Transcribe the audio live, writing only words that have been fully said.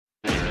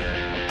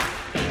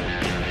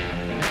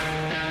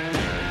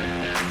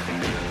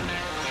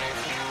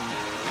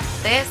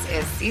This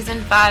is Season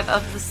 5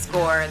 of The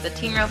Score, the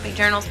Team Roping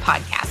Journal's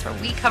podcast, where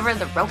we cover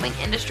the roping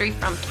industry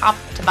from top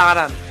to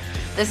bottom.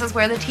 This is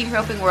where the team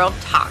roping world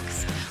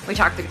talks. We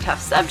talk through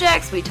tough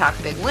subjects, we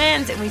talk big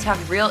wins, and we talk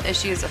real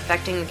issues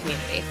affecting the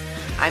community.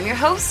 I'm your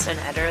host and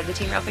editor of the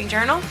Team Roping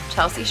Journal,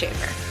 Chelsea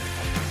Schaefer.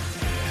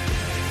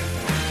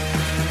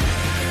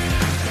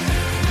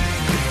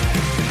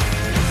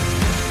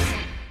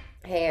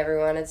 Hey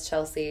everyone, it's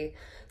Chelsea.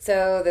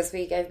 So this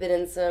week I've been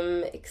in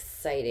some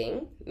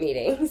exciting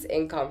meetings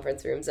in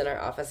conference rooms in our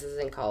offices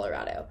in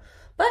Colorado.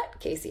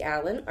 But Casey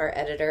Allen, our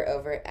editor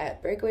over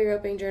at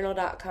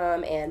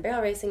BreakawayRopingJournal.com and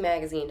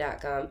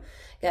BarrelRacingMagazine.com,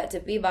 got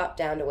to bebop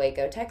down to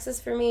Waco, Texas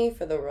for me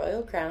for the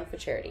Royal Crown for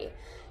charity.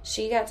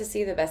 She got to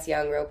see the best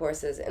young rope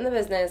horses in the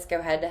business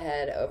go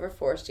head-to-head over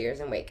 4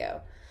 steers in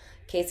Waco.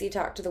 Casey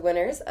talked to the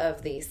winners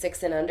of the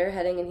 6 and under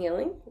heading and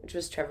heeling, which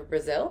was Trevor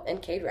Brazile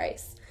and Cade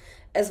Rice,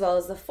 as well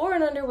as the 4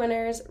 and under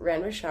winners,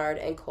 Ren Richard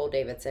and Cole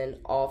Davison,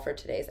 all for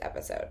today's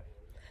episode.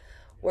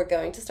 We're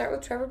going to start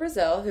with Trevor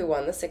Brazile, who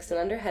won the 6 and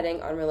under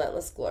heading on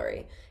Relentless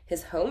Glory,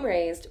 his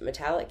home-raised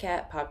Metallic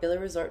Cat popular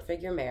resort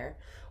figure mare,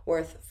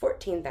 worth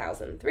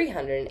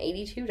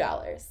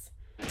 $14,382.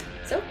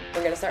 So,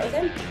 we're going to start with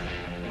him.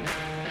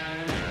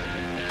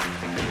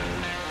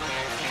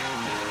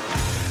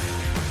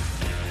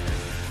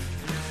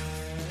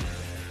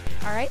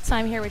 All right, so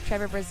I'm here with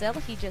Trevor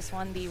Brazile. He just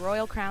won the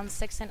Royal Crown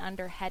 6 and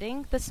under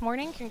heading this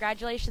morning.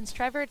 Congratulations,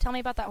 Trevor. Tell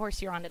me about that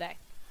horse you're on today.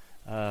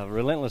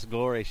 Relentless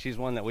Glory, she's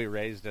one that we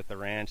raised at the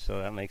ranch, so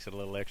that makes it a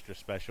little extra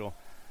special.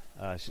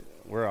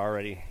 We're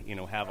already,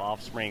 have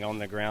offspring on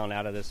the ground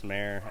out of this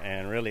mare,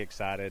 and really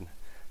excited.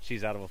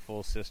 She's out of a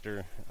full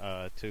sister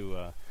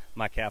to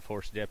my calf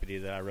horse Deputy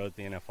that I rode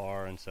the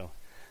NFR, and so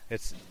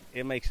it's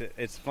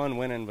fun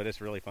winning, but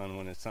it's really fun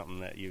when it's something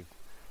that you've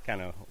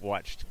kind of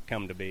watched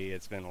come to be.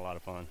 It's been a lot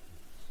of fun.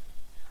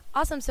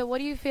 Awesome. So what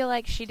do you feel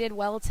like she did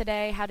well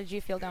today? How did you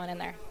feel going in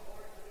there?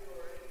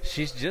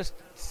 She's just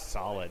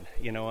solid.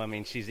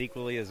 She's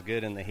equally as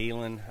good in the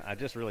heeling. I'm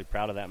just really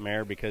proud of that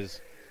mare because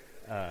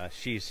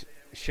she's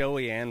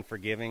showy and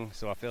forgiving.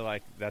 So I feel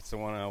like that's the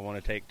one I want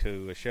to take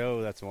to a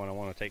show. That's the one I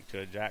want to take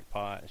to a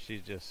jackpot.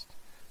 She's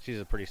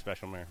a pretty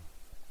special mare.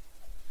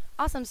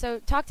 Awesome. So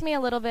talk to me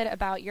a little bit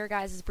about your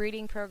guys'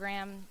 breeding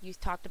program. You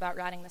talked about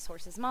riding this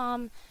horse's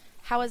mom.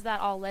 How has that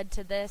all led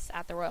to this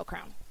at the Royal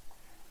Crown?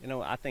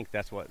 I think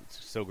that's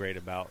what's so great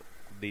about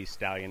these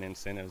stallion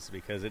incentives,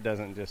 because it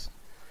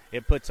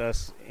puts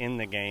us in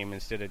the game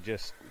instead of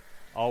just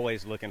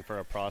always looking for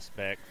a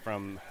prospect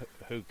from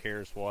who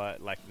cares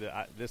what.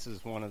 This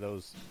is one of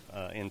those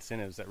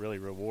incentives that really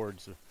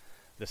rewards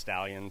the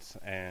stallions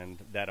and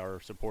that are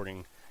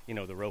supporting,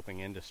 the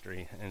roping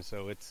industry. And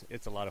so it's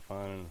a lot of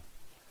fun.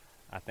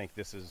 I think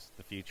this is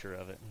the future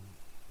of it.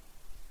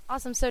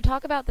 Awesome. So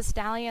talk about the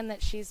stallion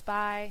that she's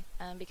by,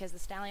 because the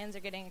stallions are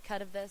getting a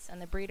cut of this, and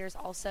the breeders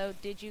also.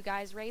 Did you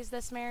guys raise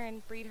this mare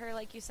and breed her,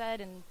 like you said,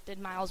 and did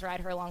Miles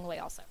ride her along the way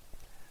also?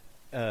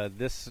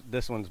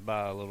 This one's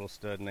by a little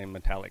stud named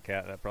Metallic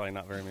Cat that probably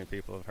not very many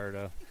people have heard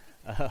of.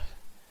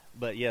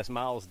 But yes,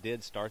 Miles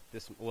did start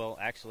this. Well,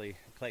 actually,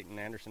 Clayton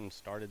Anderson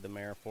started the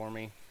mare for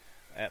me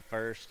at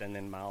first, and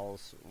then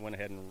Miles went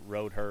ahead and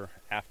rode her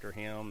after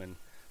him and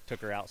took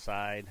her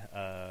outside,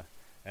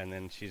 and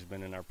then she's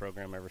been in our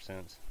program ever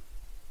since.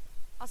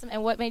 Awesome.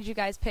 And what made you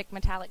guys pick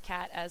Metallic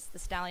Cat as the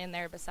stallion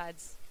there,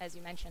 besides, as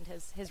you mentioned,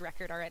 his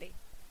record already?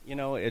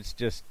 It's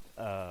just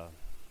Alvin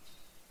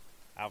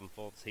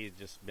Fultz. He's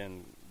just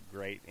been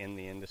great in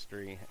the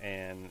industry,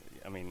 and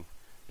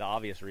the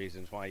obvious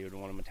reasons why you would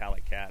want a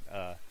Metallic Cat.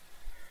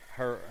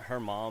 Her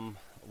mom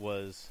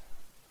was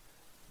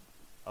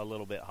a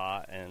little bit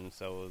hot, and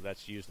so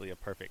that's usually a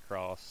perfect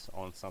cross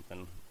on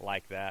something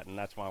like that, and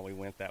that's why we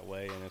went that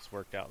way, and it's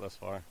worked out thus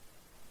far.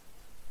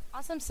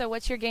 Awesome. So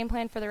what's your game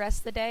plan for the rest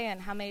of the day, and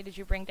how many did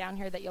you bring down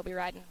here that you'll be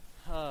riding?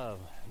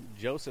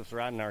 Joseph's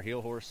riding our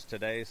heel horse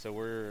today, so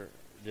we're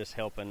just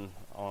helping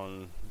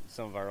on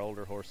some of our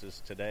older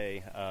horses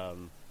today.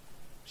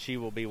 She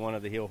will be one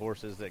of the heel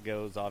horses that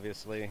goes,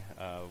 obviously.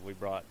 We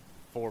brought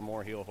 3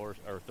 more heel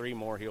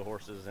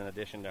horses in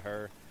addition to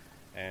her,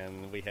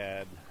 and we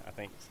had, I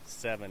think,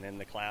 7 in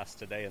the class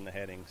today in the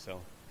heading.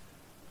 So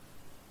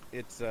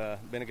it's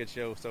been a good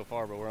show so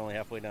far, but we're only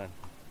halfway done.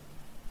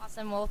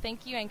 Awesome. Well,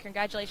 thank you, and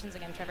congratulations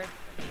again, Trevor.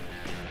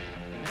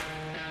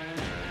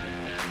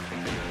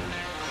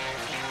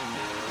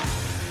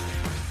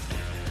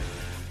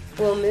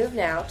 We'll move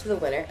now to the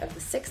winner of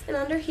the 6 and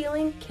under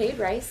heeling, Cade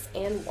Rice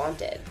and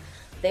Wanted.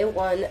 They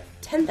won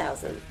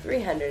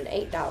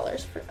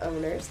 $10,308 for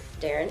owners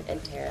Darren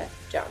and Tara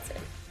Johnson.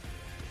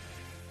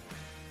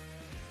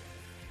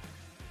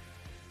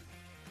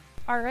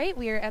 All right,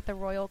 we are at the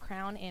Royal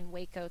Crown in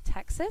Waco,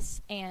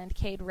 Texas, and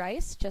Cade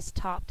Rice just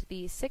topped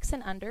the 6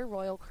 and under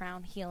Royal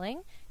Crown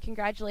heeling.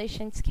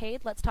 Congratulations,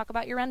 Cade. Let's talk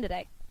about your run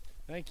today.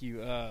 Thank you.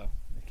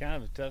 Kind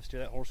of a tough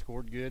steer. That horse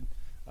scored good.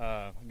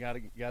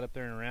 Got up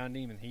there and around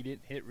him, and he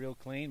didn't hit real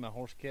clean. My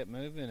horse kept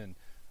moving, and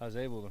I was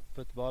able to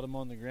put the bottom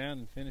on the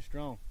ground and finish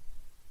strong.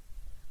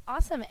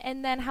 Awesome.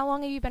 And then how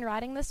long have you been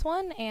riding this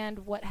one, and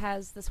what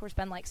has this horse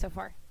been like so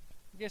far?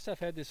 I guess I've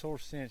had this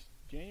horse since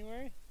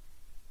January,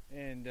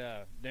 and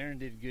Darren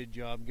did a good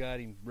job. Got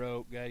him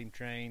broke, got him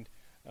trained.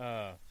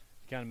 Kind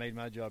of made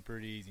my job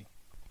pretty easy.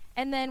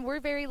 And then we're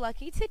very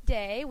lucky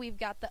today. We've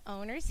got the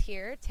owners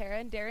here, Tara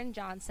and Darren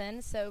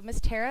Johnson. So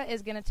Miss Tara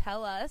is going to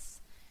tell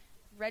us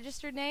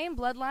registered name,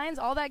 bloodlines,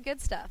 all that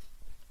good stuff.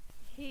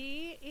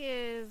 He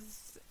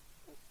is,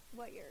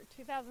 what year,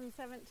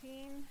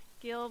 2017,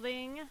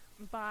 Gilding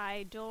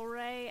by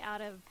Dulray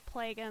out of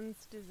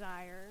Plagun's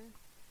Desire.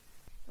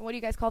 And what do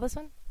you guys call this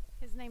one?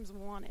 His name's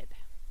Wanted.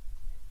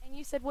 And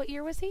you said what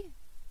year was he?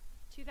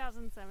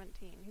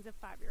 2017. He's a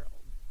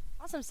 5-year-old.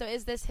 Awesome. So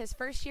is this his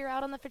first year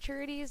out on the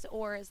futurities,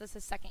 or is this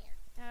his second year?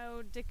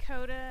 No,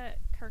 Dakota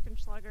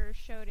Kirchenschlager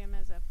showed him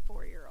as a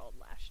 4-year-old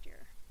last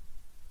year.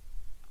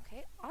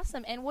 Okay,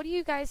 awesome. And what do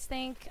you guys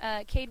think,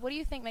 Cade, what do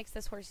you think makes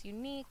this horse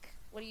unique?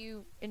 What do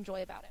you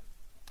enjoy about him?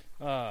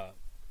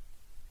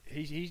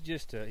 He's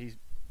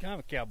kind of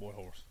a cowboy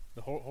horse.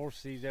 The horse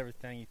sees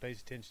everything. He pays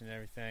attention to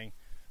everything.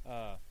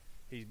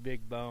 He's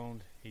big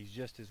boned. He's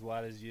just as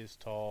wide as he is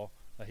tall.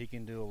 He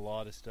can do a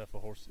lot of stuff a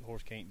horse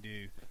can't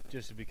do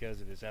just because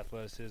of his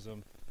athleticism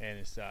and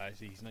his size.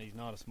 He's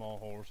not a small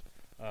horse.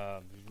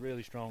 He's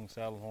really strong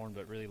saddle horn,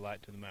 but really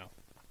light to the mouth.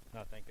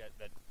 And I think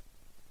that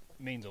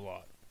means a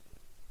lot.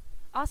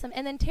 Awesome.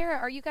 And then Tara,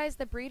 are you guys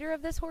the breeder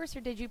of this horse,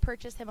 or did you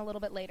purchase him a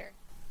little bit later?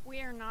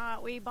 We are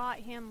not. We bought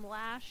him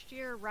last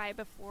year right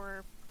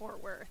before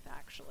Fort Worth,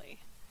 actually.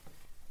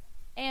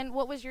 And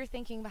what was your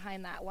thinking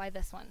behind that? Why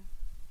this one?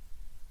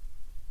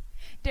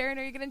 Darren,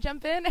 are you going to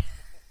jump in?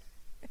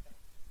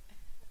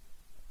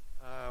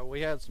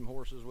 We had some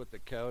horses with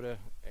Dakota,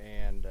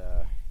 and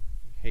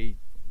he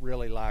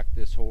really liked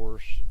this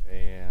horse,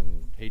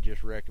 and he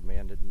just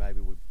recommended maybe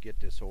we get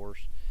this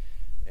horse,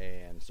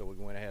 and so we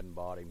went ahead and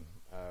bought him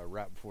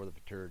right before the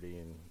futurity.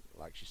 And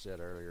like she said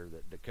earlier,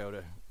 that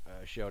Dakota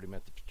showed him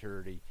at the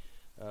futurity,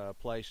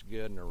 placed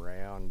good and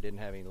around, didn't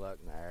have any luck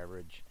in the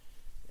average,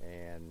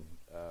 and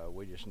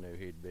we just knew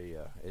he'd be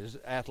as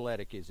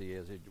athletic as he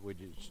is. We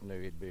just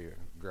knew he'd be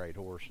a great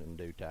horse in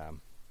due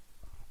time.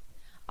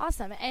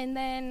 Awesome. And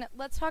then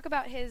let's talk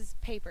about his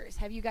papers.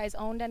 Have you guys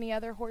owned any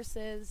other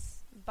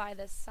horses by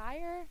this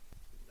sire?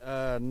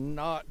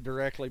 Not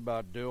directly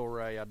by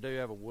Dulray. I do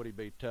have a Woody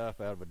B. Tough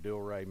out of a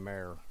Dulray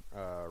mare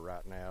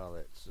right now.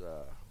 That's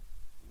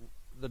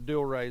the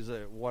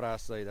Dulrays. What I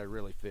say, they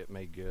really fit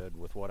me good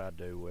with what I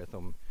do with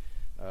them.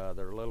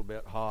 They're a little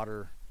bit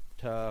hotter,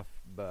 tough,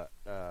 but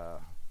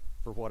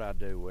for what I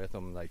do with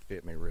them, they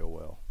fit me real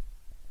well.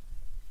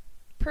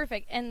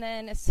 Perfect. And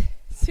then as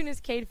soon as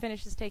Cade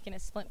finishes taking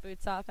his splint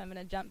boots off, I'm going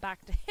to jump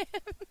back to him.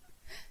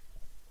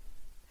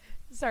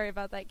 Sorry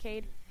about that,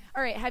 Cade.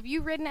 All right, have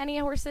you ridden any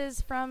horses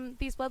from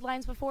these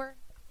bloodlines before?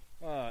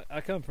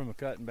 I come from a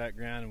cutting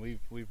background, and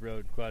we've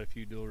rode quite a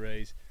few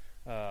Dulrays.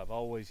 I've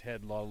always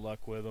had a lot of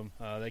luck with them.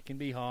 They can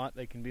be hot,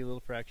 they can be a little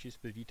fractious,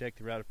 but if you take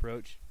the right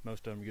approach,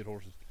 most of them are good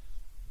horses.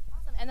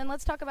 Awesome. And then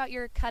let's talk about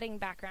your cutting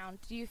background.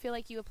 Do you feel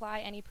like you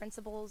apply any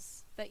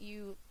principles that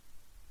you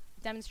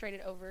demonstrated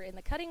over in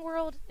the cutting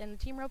world, in the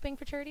team roping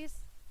futurities?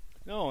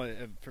 No,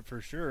 for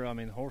sure. I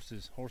mean,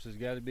 horses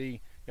got to be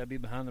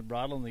behind the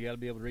bridle, and they got to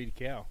be able to read a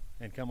cow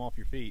and come off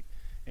your feet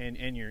and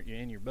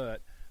your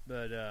butt.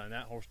 But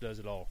that horse does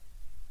it all.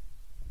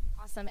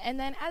 Awesome. And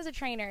then as a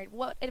trainer,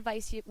 what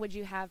advice would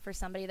you have for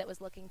somebody that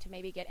was looking to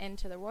maybe get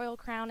into the Royal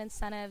Crown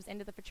incentives,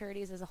 into the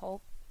futurities as a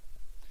whole?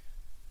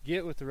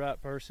 Get with the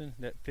right person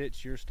that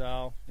fits your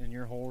style and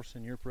your horse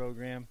and your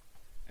program,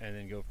 and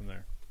then go from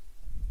there.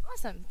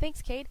 Awesome.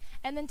 Thanks, Cade.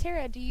 And then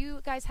Tara, do you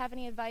guys have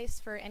any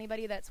advice for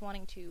anybody that's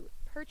wanting to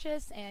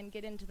purchase and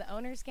get into the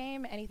owner's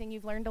game? Anything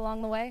you've learned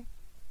along the way?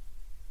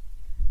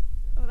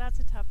 Oh, that's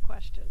a tough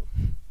question.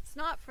 It's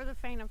not for the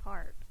faint of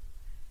heart.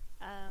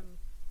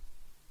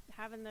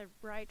 Having the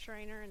right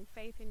trainer and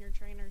faith in your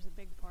trainer is a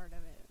big part of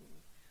it. And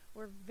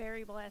we're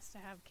very blessed to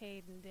have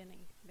Cade and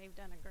Denny. They've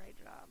done a great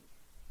job.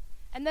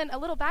 And then a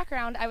little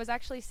background, I was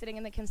actually sitting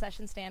in the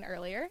concession stand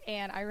earlier,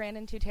 and I ran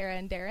into Tara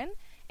and Darren,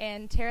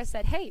 and Tara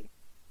said, "Hey,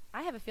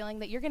 I have a feeling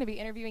that you're going to be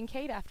interviewing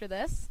Cade after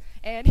this,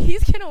 and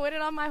he's going to win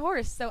it on my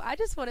horse." So I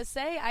just want to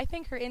say I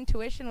think her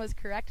intuition was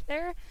correct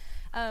there.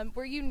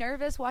 Were you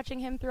nervous watching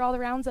him through all the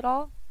rounds at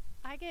all?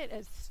 I get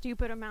a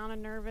stupid amount of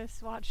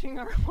nervous watching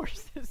our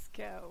horses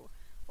go.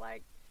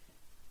 Like,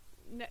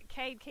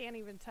 Cade can't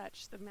even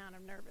touch the amount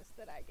of nervous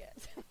that I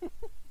get.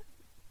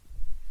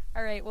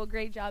 All right, well,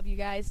 great job, you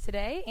guys,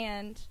 today,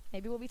 and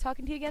maybe we'll be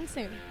talking to you again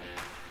soon.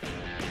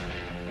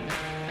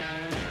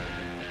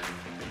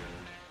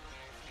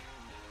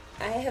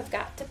 I have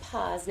got to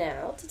pause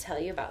now to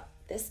tell you about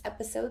this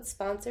episode's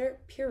sponsor,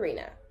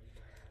 Purina.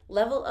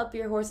 Level up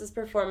your horse's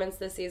performance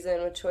this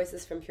season with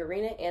choices from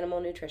Purina Animal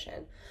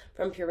Nutrition.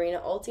 From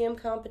Purina Ultium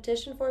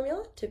Competition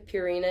Formula to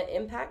Purina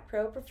Impact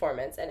Pro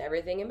Performance and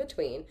everything in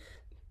between,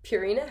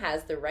 Purina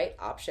has the right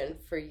option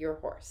for your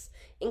horse,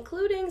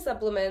 including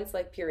supplements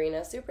like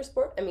Purina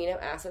Supersport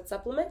Amino Acid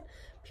Supplement,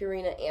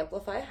 Purina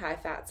Amplify High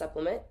Fat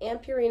Supplement,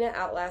 and Purina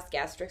Outlast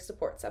Gastric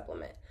Support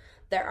Supplement.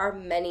 There are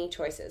many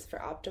choices for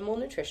optimal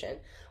nutrition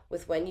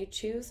with when you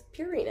choose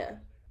Purina.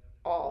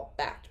 all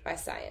backed by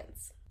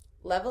science.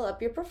 Level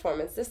up your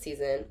performance this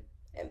season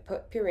and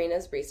put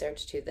Purina's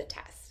research to the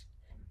test.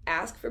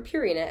 Ask for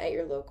Purina at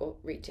your local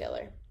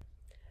retailer.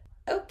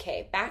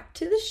 Okay, back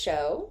to the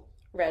show.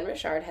 Ren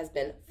Richard has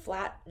been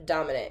flat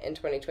dominant in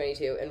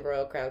 2022 in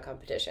Royal Crown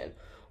competition.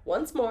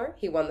 Once more,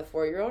 he won the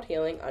 4-year-old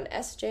Healing on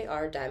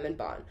SJR Diamond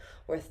Bond,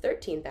 worth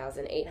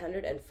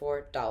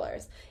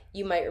 $13,804.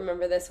 You might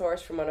remember this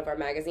horse from one of our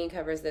magazine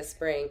covers this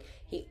spring.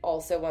 He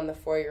also won the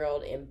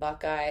 4-year-old in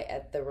Buckeye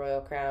at the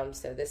Royal Crown,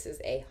 so this is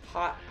a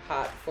hot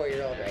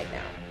 4-year-old right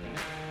now.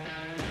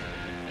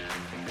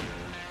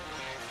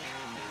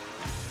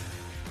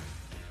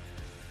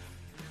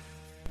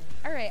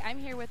 All right, I'm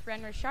here with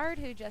Ren Richard,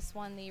 who just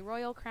won the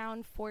Royal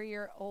Crown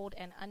 4-year-old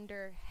and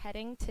under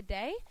heading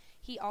today.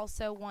 He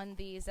also won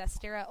the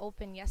Zestera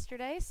Open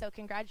yesterday, so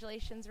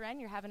congratulations, Ren.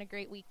 You're having a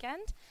great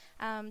weekend.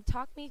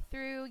 Talk me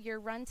through your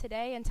run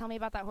today and tell me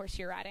about that horse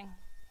you're riding.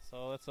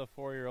 So it's a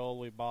 4-year-old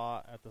we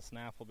bought at the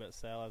Snafflebit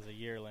sale as a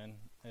yearling.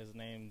 His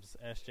name's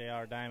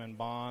SJR Diamond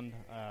Bond.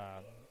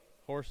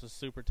 Horse is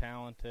super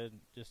talented,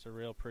 just a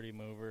real pretty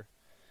mover.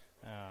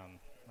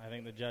 I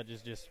think the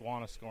judges just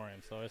want to score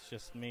him, so it's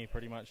just me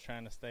pretty much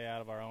trying to stay out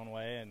of our own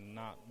way and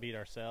not beat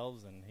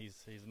ourselves, and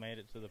he's made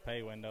it to the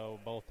pay window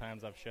both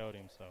times I've showed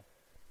him. So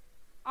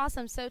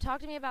awesome. So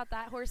talk to me about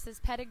that horse's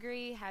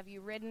pedigree. Have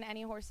you ridden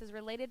any horses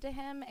related to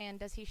him, and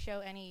does he show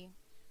any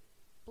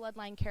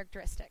bloodline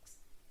characteristics?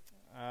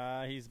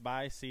 He's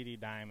by CD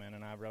Diamond,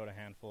 and I've rode a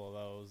handful of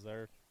those.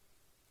 They're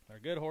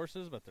good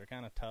horses, but they're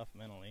kind of tough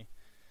mentally.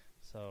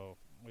 So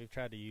we've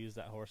tried to use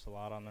that horse a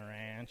lot on the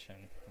ranch,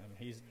 and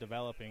he's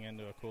developing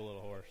into a cool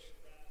little horse.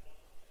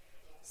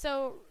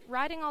 So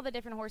riding all the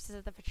different horses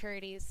at the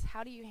futurities,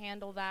 how do you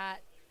handle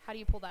that? How do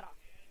you pull that off?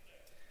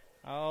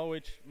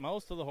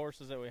 Most of the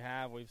horses that we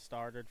have, we've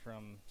started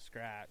from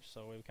scratch,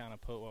 so we've kind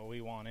of put what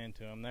we want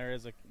into them. There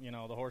is the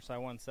horse I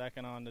won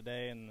second on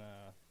today in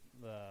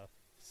the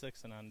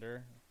 6 and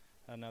under.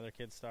 Another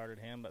kid started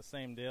him, but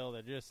same deal.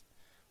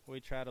 We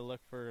try to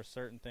look for a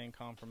certain thing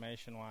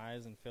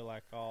conformation-wise and feel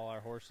like all our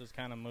horses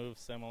kind of move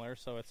similar,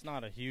 so it's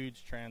not a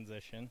huge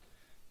transition.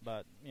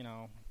 But,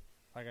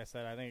 like I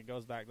said, I think it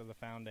goes back to the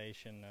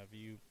foundation of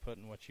you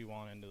putting what you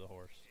want into the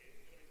horse.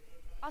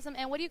 Awesome.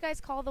 And what do you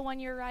guys call the one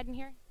you're riding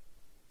here?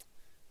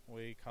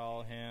 We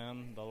call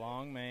him the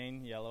long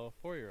mane yellow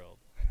 4-year-old.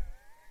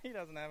 He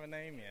doesn't have a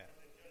name yet.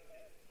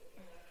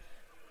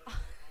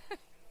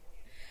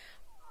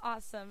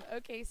 Awesome.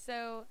 Okay,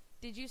 so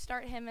did you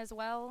start him as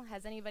well?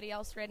 Has anybody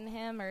else ridden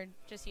him, or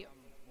just you?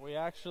 We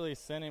actually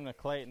sent him to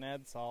Clayton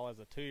Edsall as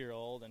a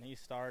 2-year-old, and he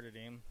started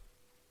him.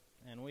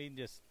 And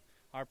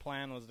our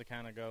plan was to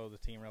kind of go the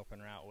team roping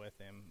route with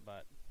him,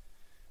 but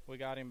we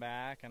got him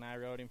back, and I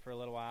rode him for a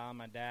little while.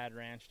 My dad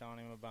ranched on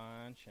him a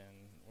bunch,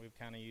 and we've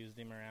kind of used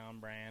him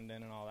around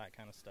Brandon and all that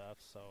kind of stuff.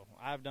 So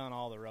I've done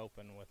all the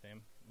roping with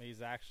him.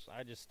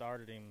 I just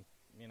started him,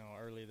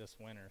 early this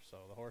winter, so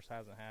the horse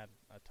hasn't had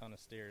a ton of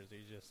steers.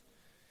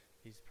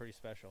 He's a pretty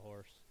special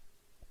horse.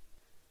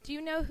 Do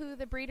you know who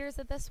the breeders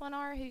of this one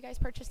are, who you guys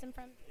purchased him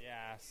from?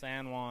 Yeah,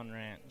 San Juan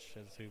Ranch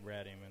is who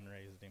bred him and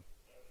raised him.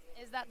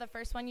 Is that the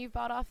first one you've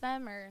bought off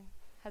them, or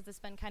has this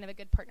been kind of a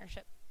good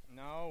partnership?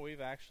 No,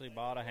 we've actually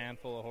bought a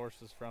handful of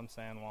horses from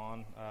San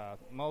Juan.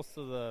 Most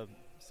of the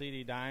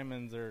CD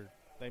Diamonds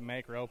they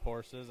make rope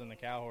horses, and the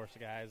cow horse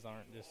guys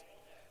aren't just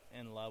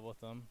in love with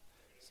them.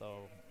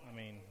 So,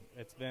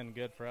 it's been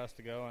good for us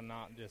to go and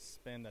not just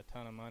spend a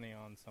ton of money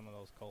on some of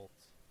those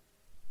colts.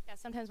 Yeah,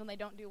 sometimes when they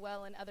don't do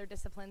well in other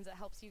disciplines, it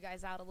helps you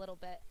guys out a little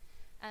bit.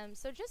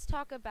 So just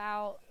talk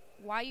about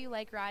why you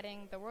like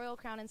riding the Royal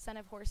Crown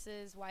incentive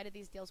horses. Why do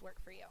these deals work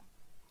for you?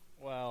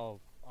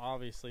 Well,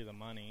 obviously the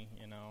money,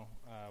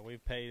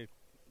 we've paid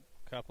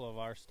a couple of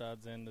our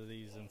studs into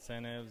these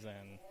incentives,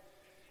 and,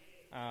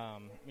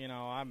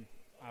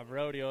 I've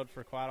rodeoed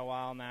for quite a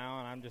while now,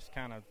 and I'm just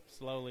kind of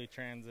slowly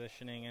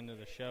transitioning into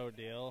the show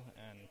deal,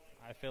 and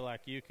I feel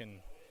like you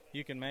can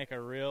make a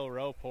real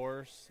rope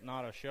horse,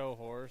 not a show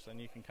horse,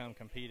 and you can come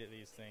compete at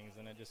these things,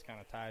 and it just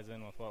kind of ties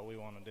in with what we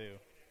want to do.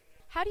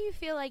 How do you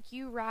feel like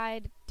you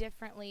ride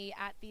differently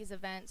at these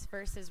events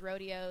versus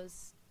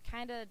rodeos?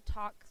 Kind of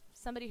talk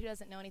somebody who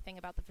doesn't know anything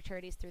about the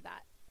futurities through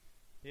that.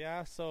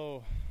 Yeah,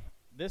 so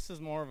this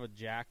is more of a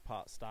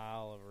jackpot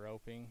style of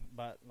roping,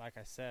 but like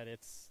I said,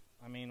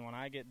 when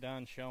I get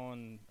done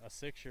showing a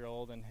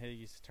 6-year-old and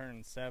he's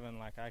turning 7,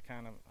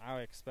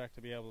 I expect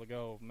to be able to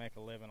go make a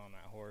living on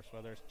that horse,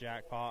 whether it's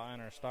jackpotting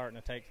or starting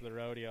to take to the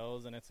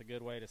rodeos, and it's a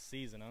good way to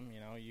season them.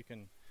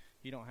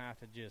 You don't have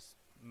to just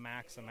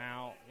max them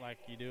out like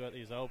you do at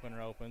these open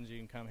ropings. You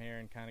can come here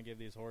and kind of give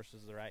these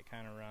horses the right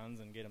kind of runs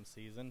and get them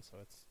seasoned, so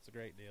it's a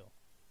great deal.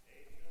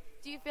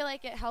 Do you feel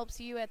like it helps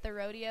you at the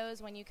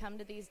rodeos when you come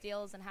to these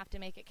deals and have to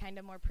make it kind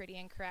of more pretty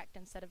and correct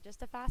instead of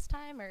just a fast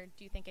time, or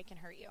do you think it can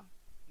hurt you?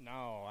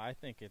 No, I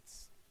think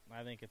it's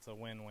a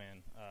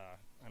win-win.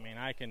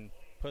 I can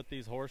put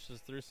these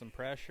horses through some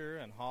pressure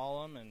and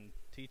haul them and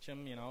teach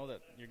them,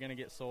 that you're going to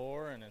get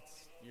sore and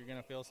you're going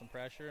to feel some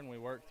pressure, and we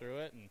work through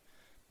it, and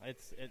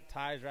it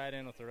ties right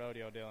in with the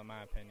rodeo deal, in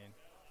my opinion.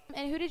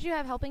 And who did you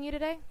have helping you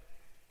today?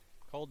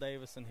 Cole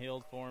Davison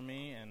healed for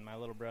me, and my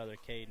little brother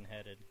Caden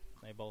headed.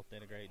 They both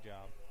did a great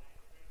job.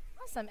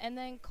 Awesome. And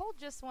then Cole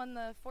just won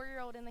the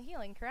 4-year-old in the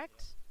healing,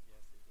 correct?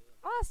 Yes, he did.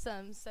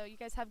 Awesome. So you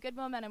guys have good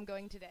momentum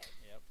going today.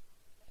 Yep.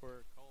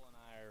 Cole and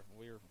I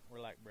we're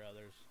like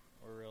brothers.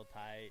 We're real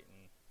tight,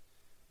 and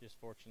just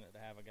fortunate to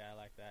have a guy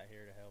like that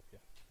here to help you.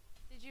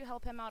 Did you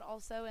help him out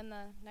also in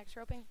the next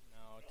roping?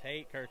 No,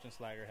 Tate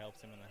Kirchenslager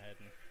helps him in the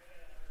heading.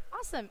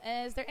 Awesome.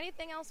 Is there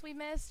anything else we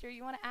missed or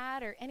you want to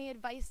add, or any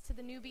advice to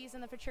the newbies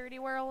in the futurity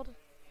world?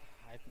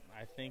 I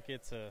think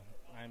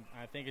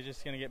I think it's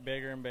just going to get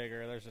bigger and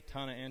bigger. There's a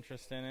ton of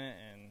interest in it,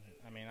 and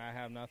I mean, I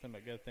have nothing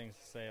but good things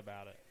to say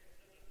about it.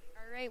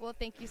 All right. Well,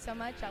 thank you so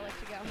much. I'll let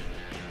you go.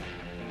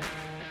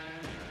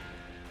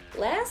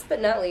 Last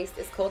but not least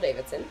is Cole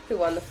Davison, who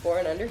won the 4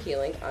 and under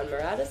healing on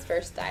Murata's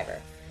first diver.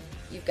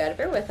 You've got to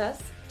bear with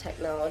us.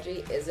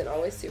 Technology isn't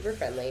always super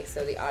friendly,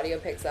 so the audio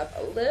picks up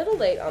a little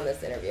late on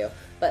this interview,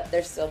 but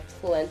there's still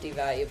plenty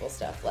valuable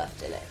stuff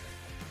left in it.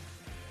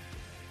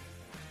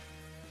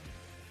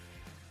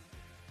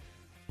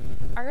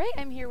 All right,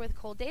 I'm here with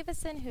Cole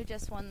Davison, who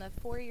just won the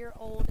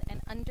 4-year-old and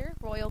under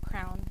Royal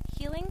Crown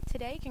healing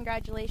today.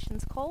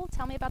 Congratulations, Cole.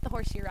 Tell me about the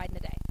horse you're riding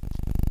today.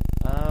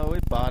 We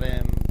bought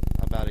him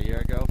about a year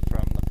ago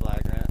from the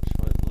Flag Ranch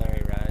with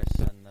Larry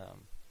Rice, and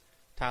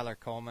Tyler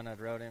Coleman had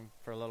rode him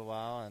for a little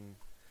while, and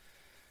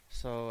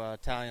so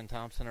Talion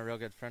Thompson, a real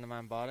good friend of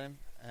mine, bought him,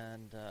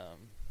 and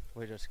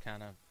we just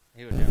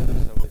he was young,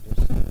 so we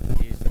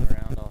just eased him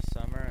around all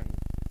summer, and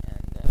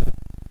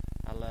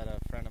I let a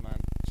friend of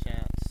mine,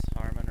 Chance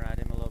Harmon, ride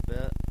him a little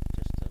bit,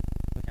 just to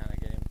kind of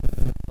get him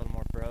a little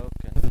more broke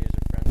and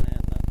user-friendly,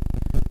 and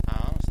then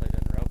I honestly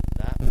didn't rope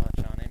that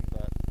much on him,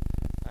 but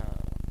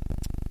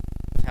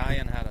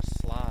Talion had a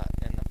slot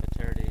in the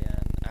futurity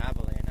in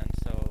Abilene, and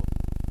so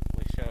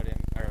we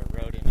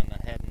rode him in the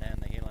heading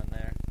and the heeling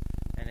there,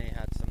 and he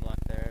had some luck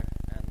there.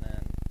 And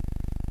then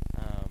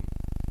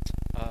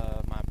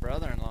my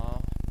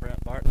brother-in-law,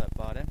 Brent Bartlett,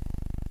 bought him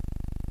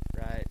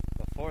right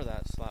before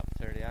that slot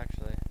futurity,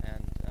 actually,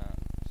 and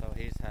so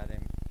he's had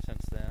him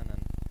since then,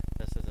 and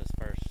this is his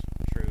first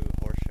true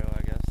horse show,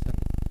 I guess, and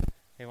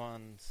he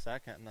won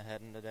second in the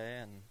heading today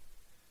and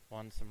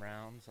won some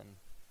rounds, and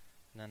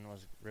then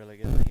was really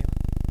good in the heeling.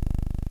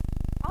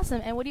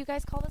 Awesome. And what do you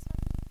guys call this one?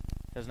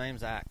 His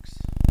name's Axe.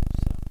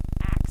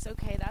 Axe.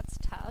 Okay, that's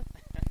tough.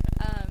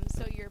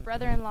 So your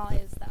brother-in-law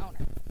is the owner.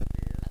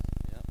 He is.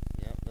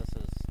 Yep. This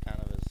is kind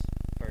of his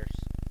first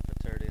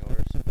futurity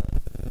horse, but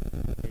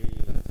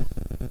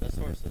this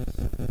horse is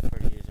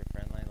pretty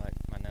user-friendly. Like,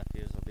 my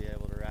nephews will be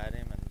able to ride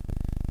him, and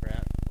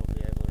Brent will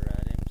be able to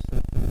ride him, so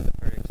I'm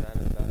pretty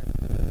excited about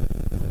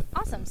him.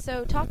 Awesome.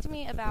 So talk to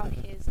me about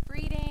his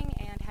breeding,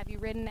 and have you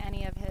ridden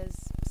any of his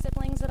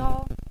siblings at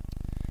all?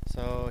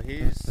 So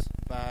he's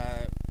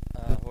by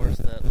a horse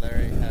that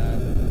Larry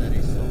had that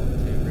he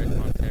sold to Rick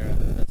Montero.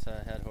 That's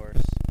a head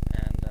horse,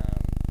 and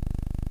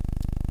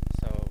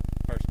so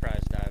first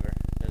prize diver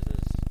is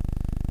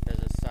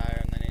his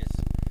sire, and then he's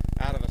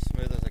out of as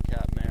smooth as a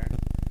cat mare.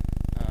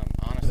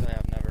 Honestly,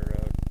 I've never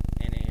rode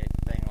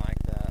anything like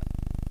that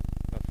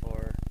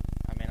before.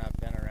 I mean, I've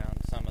been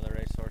around some of the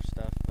racehorse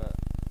stuff, but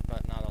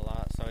not a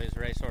lot. So he's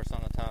racehorse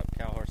on the top,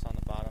 cow horse on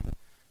the bottom.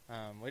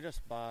 We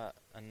just bought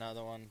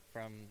another one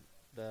from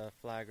the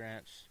Flag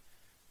Ranch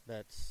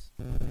that's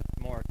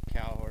more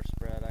cow horse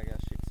bred, I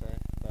guess you'd say,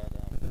 but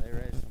they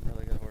raise some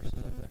really good horses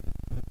up there.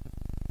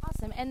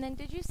 Awesome. And then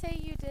did you say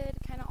you did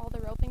kind of all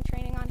the roping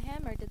training on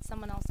him, or did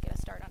someone else get a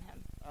start on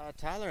him?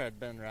 Tyler had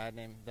been riding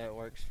him, that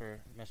works for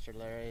Mr.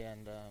 Larry,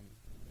 and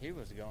he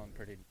was going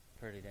pretty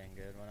dang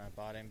good when I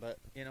bought him, but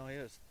you know,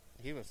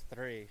 he was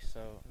 3,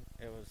 so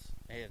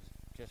he had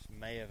just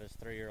May of his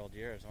 3-year-old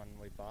years when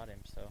we bought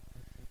him, so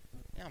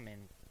yeah, I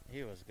mean,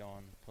 he was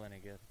going plenty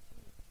good.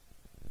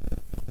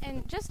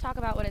 And just talk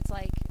about what it's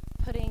like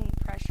putting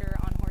pressure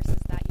on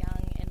horses that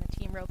young in the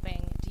team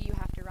roping. Do you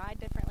have to ride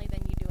differently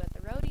than you do at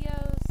the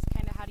rodeos?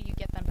 Kind of how do you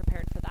get them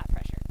prepared for that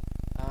pressure?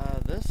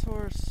 This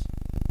horse,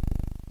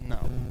 no.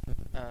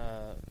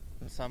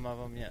 Some of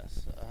them,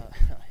 yes.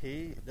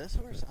 This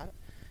horse,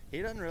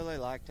 he doesn't really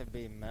like to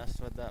be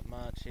messed with that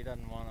much. He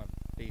doesn't want to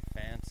be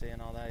fancy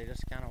and all that. He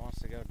just kind of wants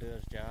to go do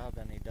his job,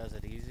 and he does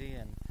it easy.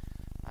 And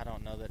I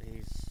don't know that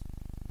he's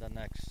the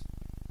next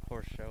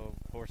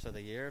horse of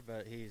the year,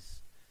 but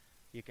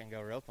you can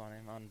go rope on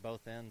him on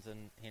both ends,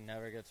 and he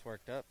never gets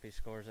worked up. He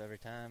scores every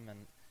time,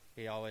 and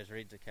he always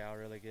reads a cow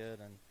really good,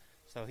 and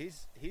so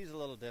he's a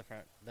little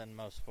different than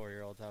most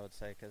 4-year-olds, I would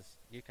say, because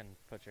you can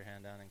put your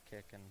hand down and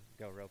kick and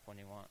go rope when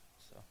you want.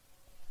 So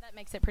that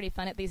makes it pretty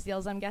fun at these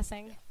deals, I'm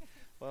guessing.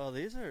 Well,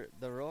 these are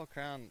the Royal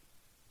Crown.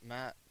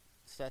 Matt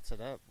sets it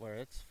up where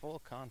it's full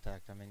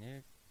contact. I mean,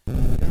 you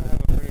gotta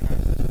have a pretty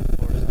nice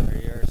horse under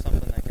you, or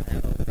something that can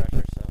handle the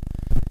pressure. So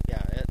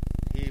yeah,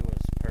 he was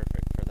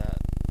perfect for that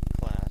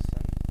class,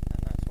 and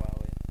that's why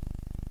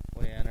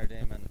we entered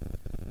him. And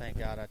thank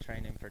God I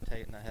trained him for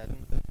Tate in the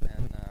heading,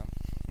 and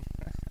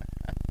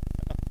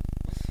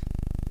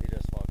he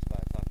just walks by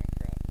talking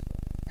crap.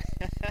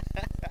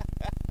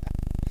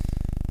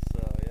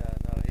 So yeah,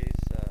 no,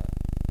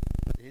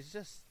 he's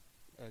just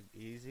a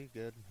easy,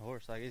 good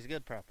horse. Like, he's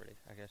good property,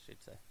 I guess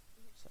you'd say.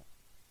 So.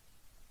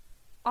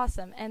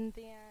 Awesome. And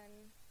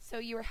then, so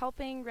you were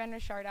helping Ren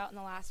Richard out in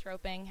the last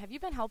roping. Have you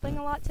been helping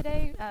a lot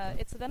today?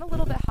 It's been a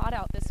little bit hot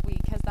out this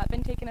week. Has that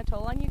been taking a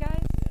toll on you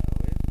guys?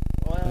 Yeah,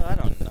 well, I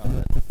don't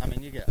know. I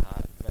mean, you get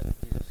hot, but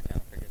you just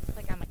kind of forget.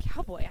 Like, I'm a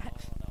cowboy.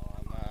 No,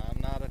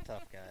 I'm not a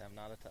tough guy. I'm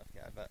not a tough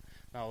guy. But,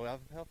 no, I've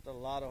helped a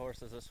lot of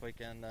horses this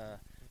weekend.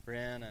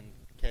 Ren and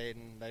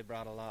Caden, they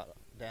brought a lot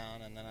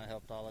down, and then I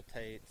helped all the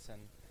Tates.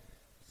 And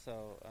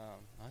so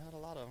I had a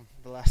lot of them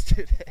the last 2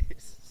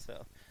 days.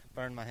 So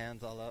burned my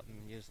hands all up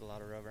and used a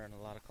lot of rubber and a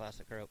lot of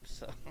classic ropes.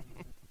 So.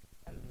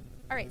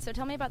 All right, so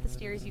tell me about the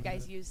steers you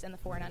guys used in the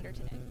 4 and under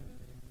today.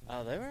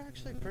 They were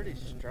actually pretty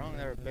strong.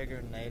 They were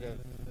bigger native,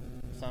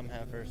 some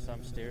heifers,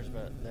 some steers,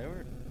 but they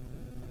were,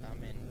 I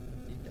mean,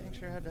 you dang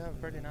sure had to have a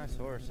pretty nice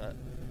horse.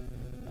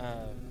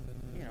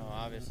 You know,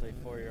 obviously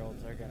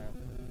 4-year-olds are going to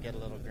get a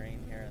little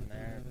green here and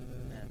there,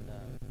 and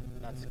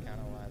that's kind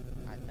of why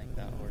I think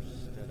that horse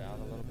stood out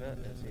a little bit,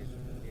 is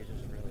he's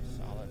just really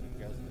solid and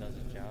goes and does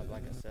his job.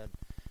 Like I said,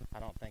 I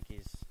don't think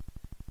he's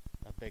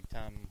a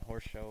big-time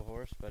horse show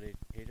horse, but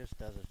he just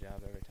does his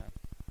job every time.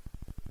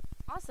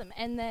 Awesome.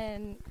 And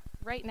then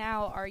right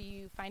now, are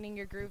you finding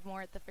your groove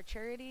more at the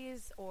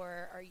futurities,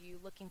 or are you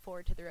looking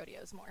forward to the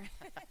rodeos more?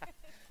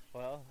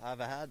 Well, I've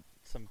had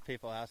some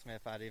people ask me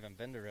if I'd even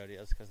been to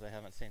rodeos because they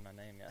haven't seen my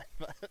name yet.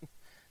 But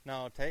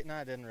no, Tate and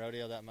I didn't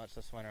rodeo that much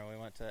this winter. We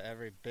went to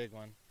every big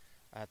one.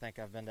 I think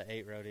I've been to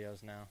 8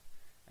 rodeos now.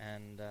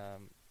 And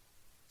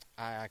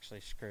I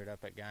actually screwed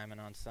up at Guyman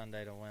on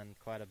Sunday to win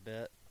quite a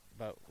bit.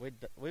 But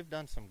we've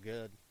done some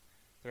good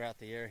throughout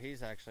the year.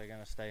 He's actually going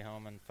to stay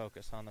home and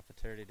focus on the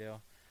futurity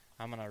deal.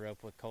 I'm going to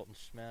rope with Colton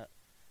Schmidt,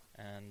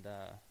 and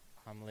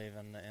I'm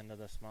leaving the end of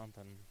this month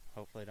and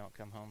hopefully don't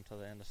come home till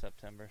the end of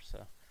September.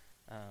 So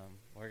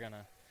we're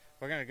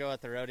gonna go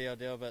at the rodeo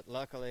deal, but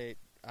luckily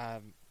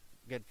I'm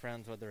good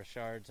friends with the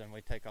Richards, and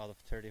we take all the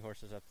futurity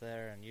horses up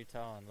there in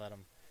Utah and let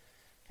them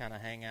kind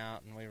of hang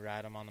out, and we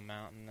ride them on the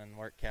mountain and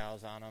work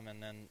cows on them,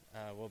 and then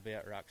we'll be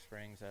at Rock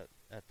Springs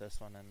at this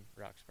one in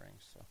Rock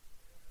Springs. So.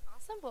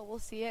 Awesome. Well, we'll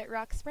see you at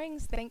Rock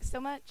Springs. Thanks so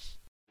much.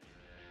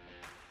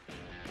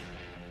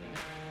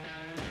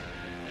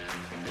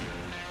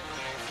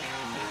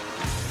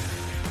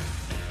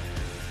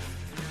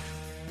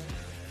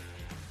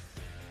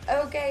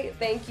 Okay,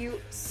 thank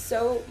you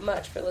so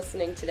much for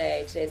listening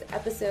today. Today's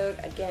episode,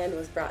 again,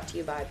 was brought to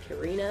you by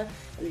Purina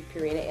and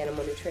Purina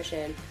Animal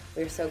Nutrition.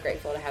 We are so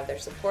grateful to have their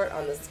support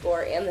on the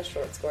score and the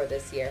short score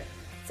this year.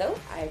 So,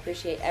 I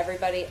appreciate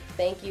everybody.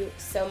 Thank you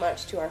so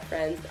much to our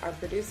friends, our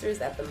producers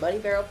at the Money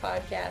Barrel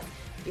Podcast.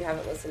 If you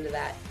haven't listened to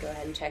that, go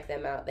ahead and check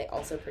them out. They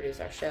also produce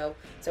our show.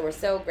 So we're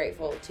so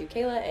grateful to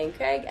Kayla and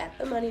Craig at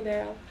the Money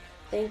Barrel.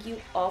 Thank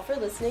you all for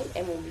listening,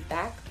 and we'll be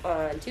back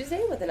on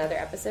Tuesday with another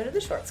episode of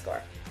The Short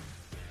Score.